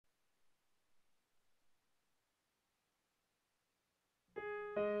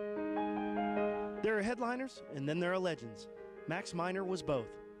There are headliners, and then there are legends. Max Minor was both.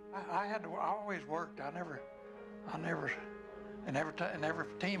 I always worked. In every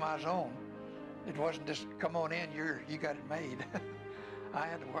team I was on, it wasn't just come on in, you got it made. I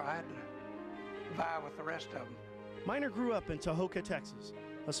had to vie with the rest of them. Minor grew up in Tahoka, Texas,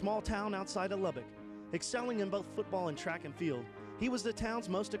 a small town outside of Lubbock. Excelling in both football and track and field, he was the town's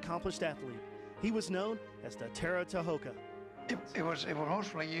most accomplished athlete. He was known as the Terra Tahoka. It was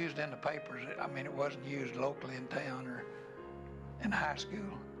mostly used in the papers. I mean, it wasn't used locally in town or in high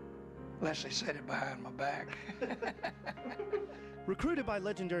school, unless they said it behind my back. Recruited by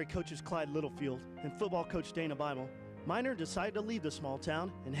legendary coaches Clyde Littlefield and football coach Dana Bible, Minor decided to leave the small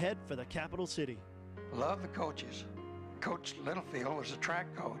town and head for the capital city. Love the coaches. Coach Littlefield was a track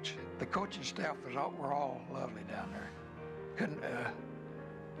coach. The coaching staff were all lovely down there.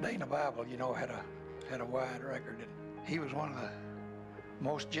 Dana Bible, you know, had a wide record. And he was one of the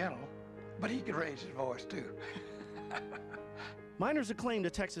most gentle, but he could raise his voice too. Minor's acclaim to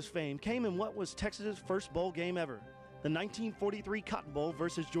Texas fame came in what was Texas's first bowl game ever, the 1943 Cotton Bowl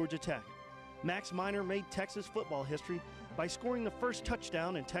versus Georgia Tech. Max Minor made Texas football history by scoring the first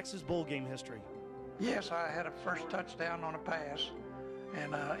touchdown in Texas bowl game history. Yes, I had a first touchdown on a pass,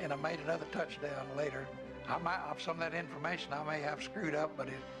 and I made another touchdown later. Some of that information I may have screwed up, but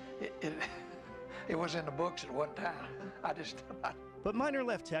it was in the books at one time. But Minor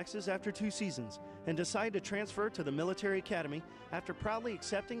left Texas after 2 seasons and decided to transfer to the military academy after proudly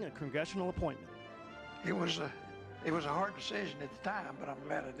accepting a congressional appointment. It was a hard decision at the time, but I'm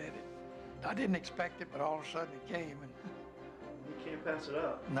glad I did it. I didn't expect it, but all of a sudden it came. And you can't pass it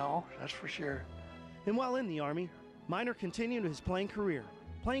up. No, that's for sure. And while in the Army, Minor continued his playing career,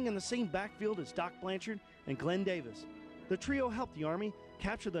 playing in the same backfield as Doc Blanchard and Glenn Davis. The trio helped the Army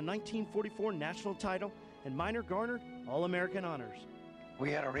capture the 1944 national title, and Minor garnered All-American honors.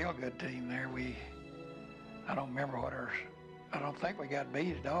 We had a real good team there. I don't remember I don't think we got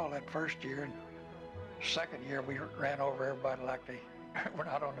beat at all that first year. And second year, we ran over everybody like they were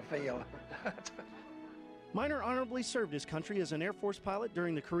not on the field. Minor honorably served his country as an Air Force pilot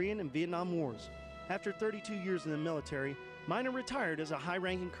during the Korean and Vietnam Wars. After 32 years in the military, Minor retired as a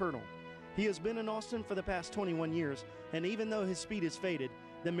high-ranking colonel. He has been in Austin for the past 21 years, and even though his speed has faded,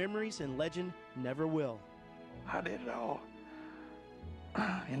 the memories and legend never will. I did it all,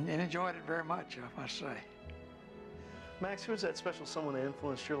 and enjoyed it very much, I must say. Max, who was that special someone that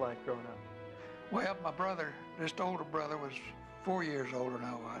influenced your life growing up? Well, my brother, just older brother, was 4 years older than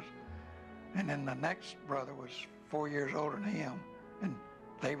I was. And then the next brother was 4 years older than him. And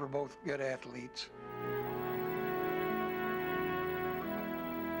they were both good athletes.